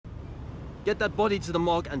Get that body to the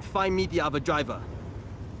morgue and find me the other driver.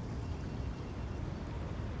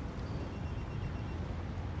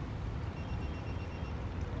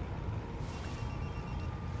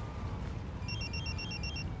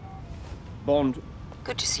 Bond.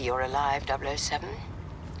 Good to see you're alive, 007.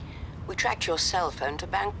 We tracked your cell phone to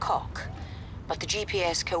Bangkok, but the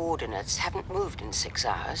GPS coordinates haven't moved in 6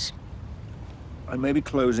 hours. I may be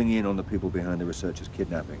closing in on the people behind the researcher's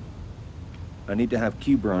kidnapping. I need to have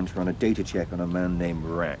Q Branch run a data check on a man named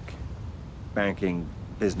Rack. Banking,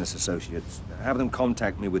 business associates. Have them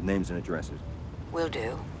contact me with names and addresses. Will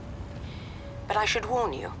do. But I should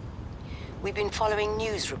warn you. We've been following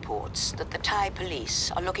news reports that the Thai police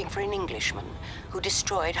are looking for an Englishman who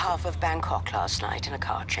destroyed half of Bangkok last night in a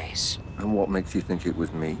car chase. And what makes you think it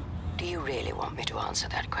was me? Do you really want me to answer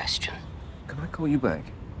that question? Can I call you back?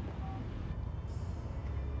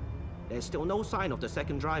 There's still no sign of the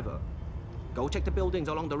second driver. Go check the buildings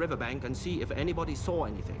along the riverbank and see if anybody saw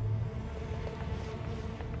anything.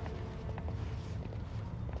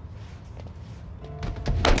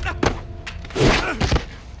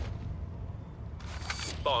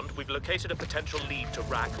 Bond, we've located a potential lead to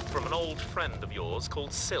Rack from an old friend of yours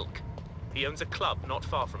called Silk. He owns a club not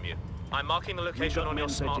far from you. I'm marking the location on your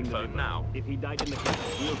smartphone now. If he died in the car,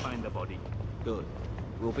 we'll find the body. Good.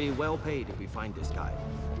 We'll be well paid if we find this guy.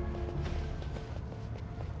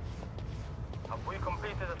 Have we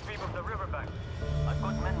completed the sweep of the riverbank? I've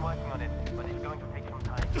got men working on it, but it's going to take some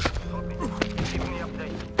time. Give me the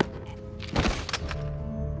update.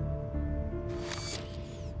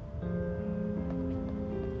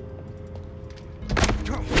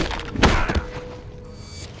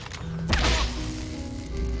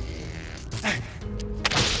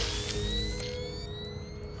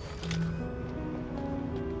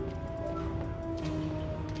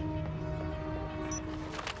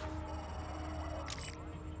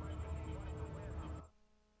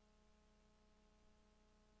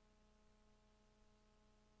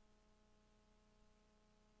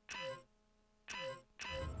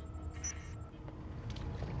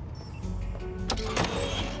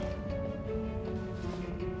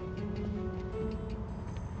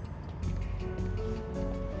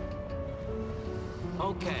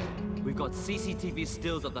 Okay, we've got CCTV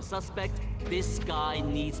stills of the suspect. This guy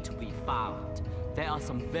needs to be found. There are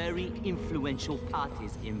some very influential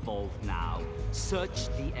parties involved now. Search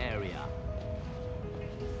the area.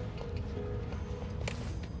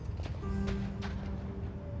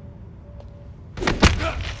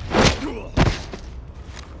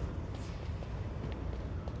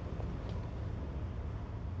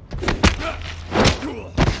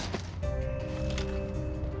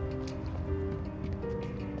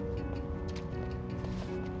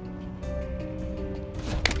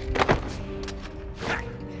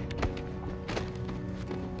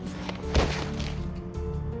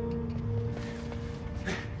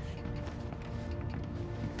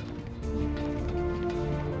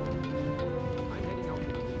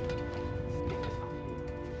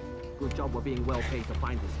 Good job we're being well paid to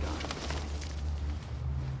find this guy.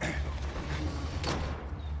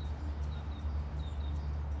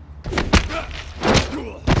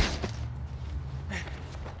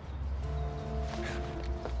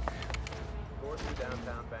 Going through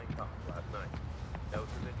downtown Bangkok last night. No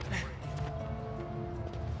civilian work.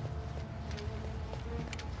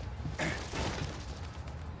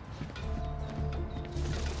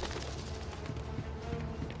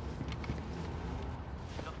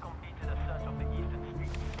 Just completed a search of the eastern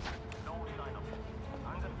streets. No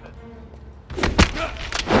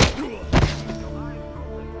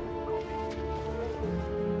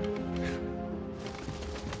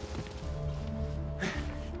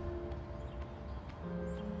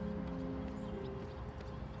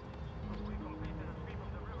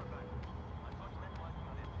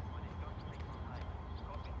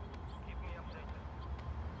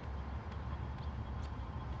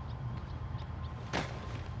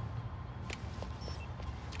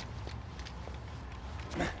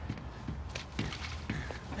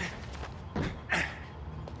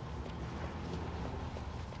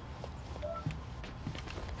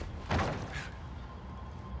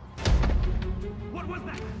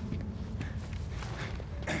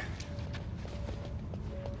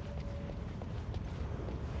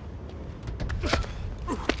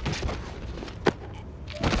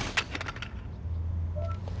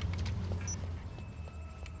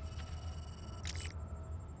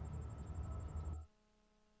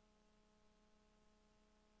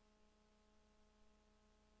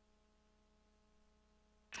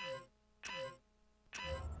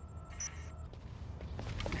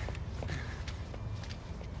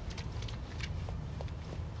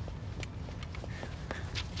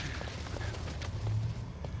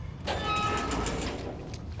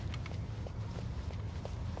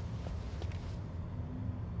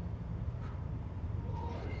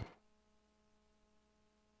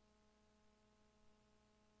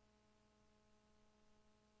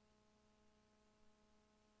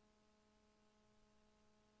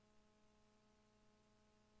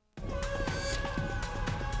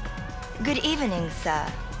Good evening, sir.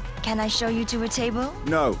 Can I show you to a table?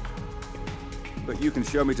 No. But you can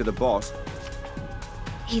show me to the boss.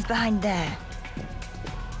 He's behind there.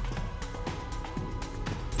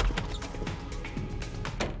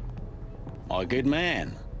 My good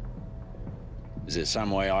man. Is there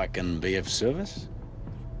some way I can be of service?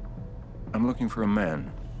 I'm looking for a man.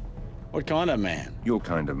 What kind of man? Your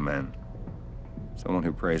kind of man. Someone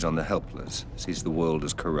who preys on the helpless, sees the world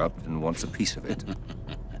as corrupt, and wants a piece of it.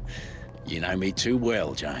 You know me too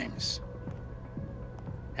well, James.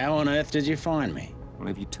 How on earth did you find me? Well,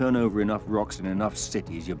 if you turn over enough rocks in enough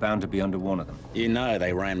cities, you're bound to be under one of them. You know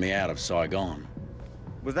they ran me out of Saigon.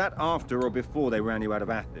 Was that after or before they ran you out of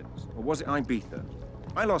Athens? Or was it Ibiza?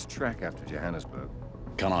 I lost track after Johannesburg.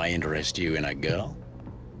 Can I interest you in a girl?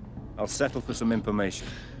 I'll settle for some information.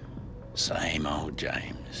 Same old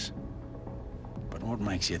James. But what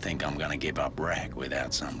makes you think I'm gonna give up Rack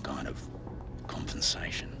without some kind of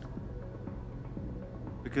compensation?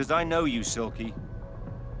 Because I know you, Silky.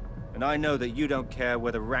 And I know that you don't care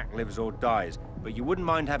whether Rack lives or dies, but you wouldn't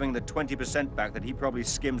mind having the 20% back that he probably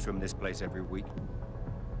skims from this place every week.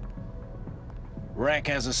 Rack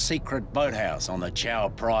has a secret boathouse on the Chao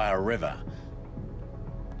Phraya River.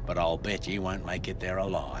 But I'll bet you won't make it there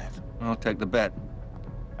alive. I'll take the bet.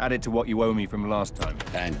 Add it to what you owe me from last time.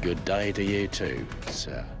 And good day to you too,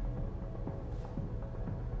 sir.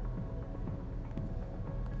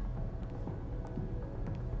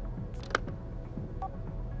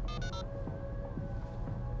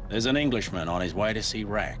 There's an Englishman on his way to see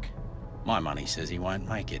Rack. My money says he won't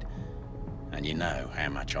make it. And you know how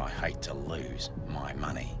much I hate to lose my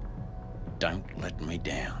money. Don't let me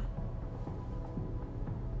down.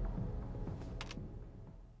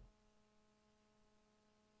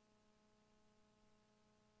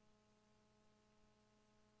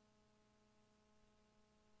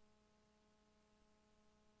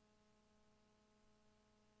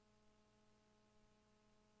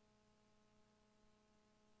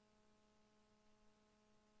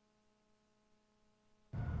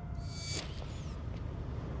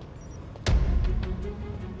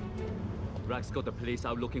 Rack's got the police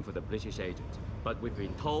out looking for the British agent, but we've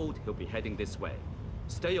been told he'll be heading this way.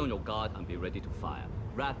 Stay on your guard and be ready to fire.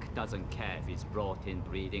 Rack doesn't care if he's brought in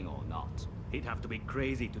breeding or not. He'd have to be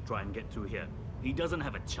crazy to try and get through here. He doesn't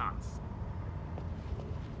have a chance.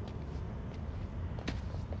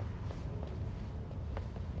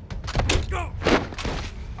 Go!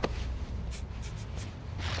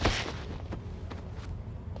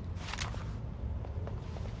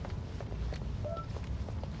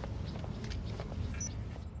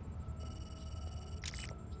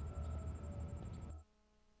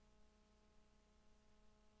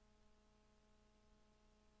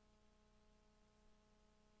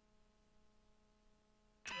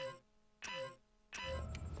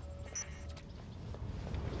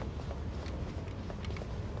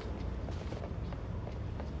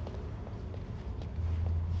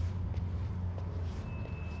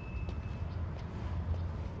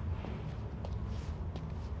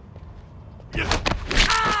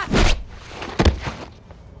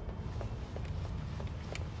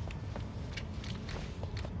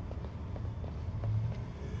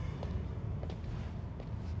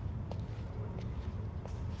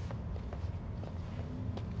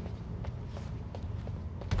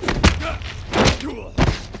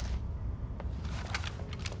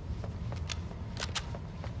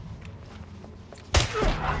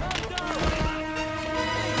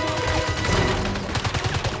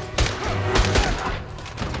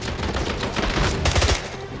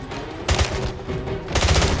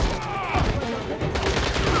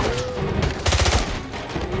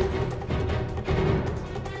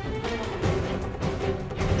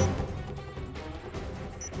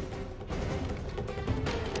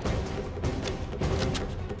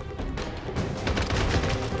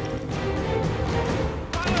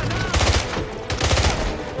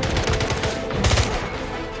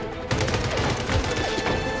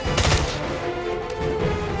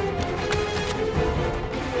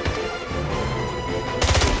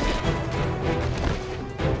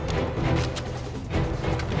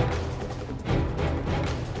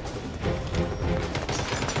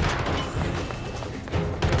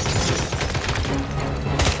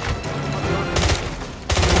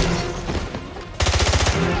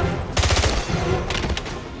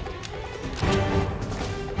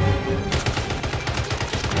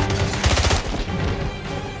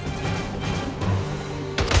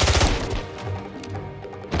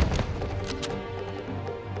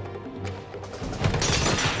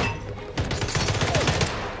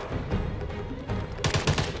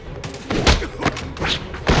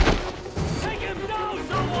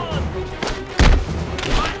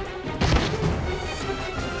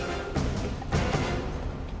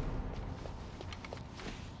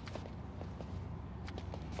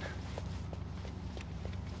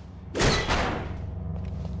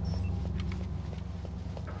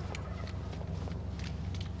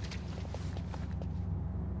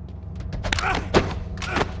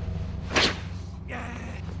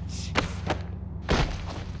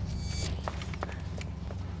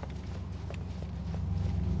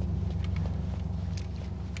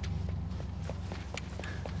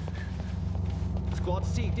 Squad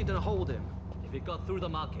C didn't hold him. If he got through the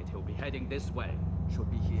market, he'll be heading this way.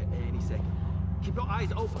 Should be here any second. Keep your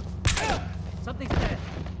eyes open. Something's there.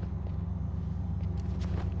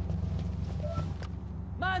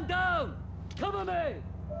 Man down! Cover me!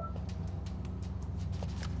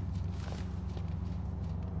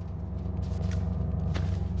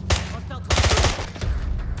 Hostile.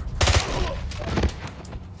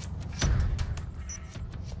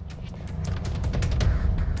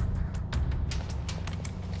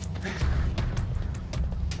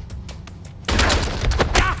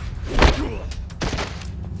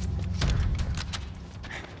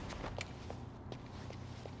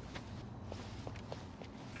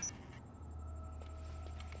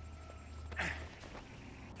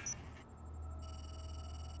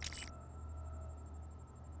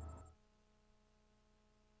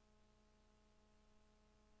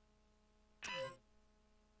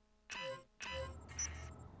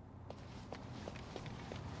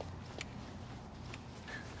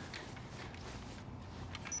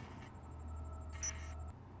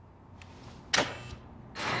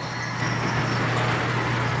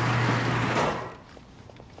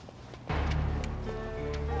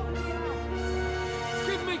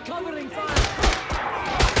 Covering fire!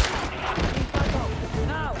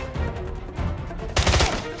 Now!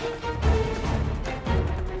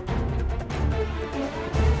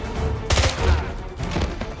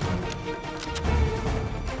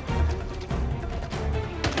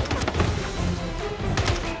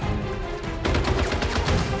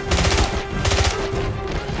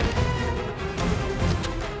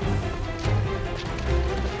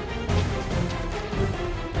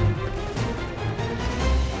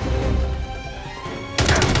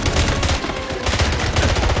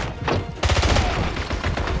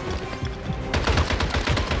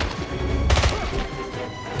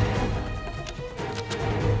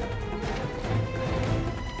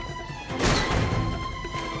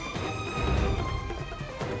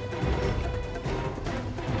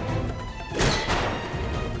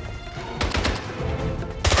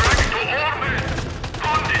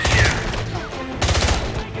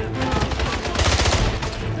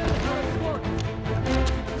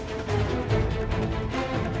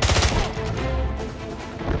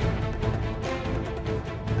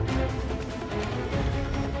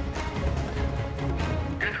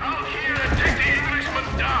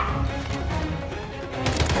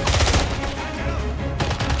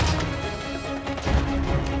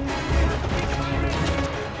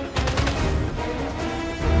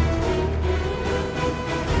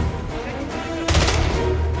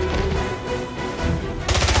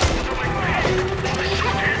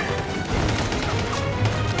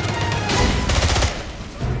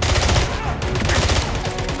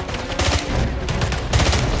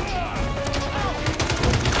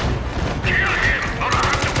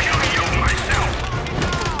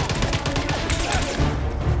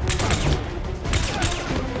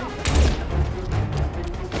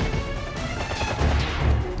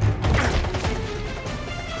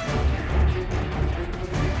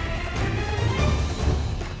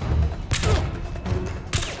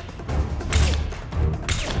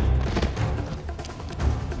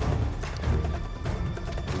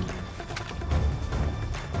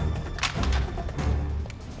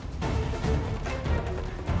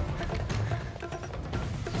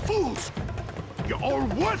 Fools! You're all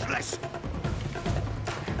worthless!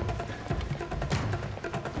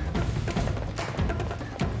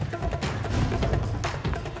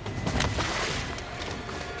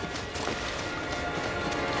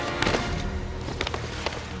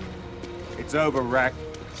 It's over, Rack.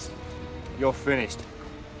 You're finished.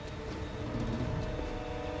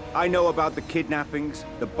 I know about the kidnappings,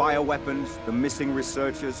 the bioweapons, the missing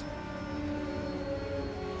researchers.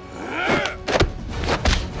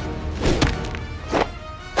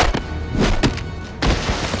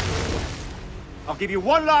 I'll give you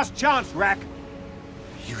one last chance, Rack.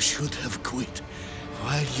 You should have quit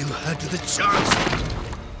while you had the chance.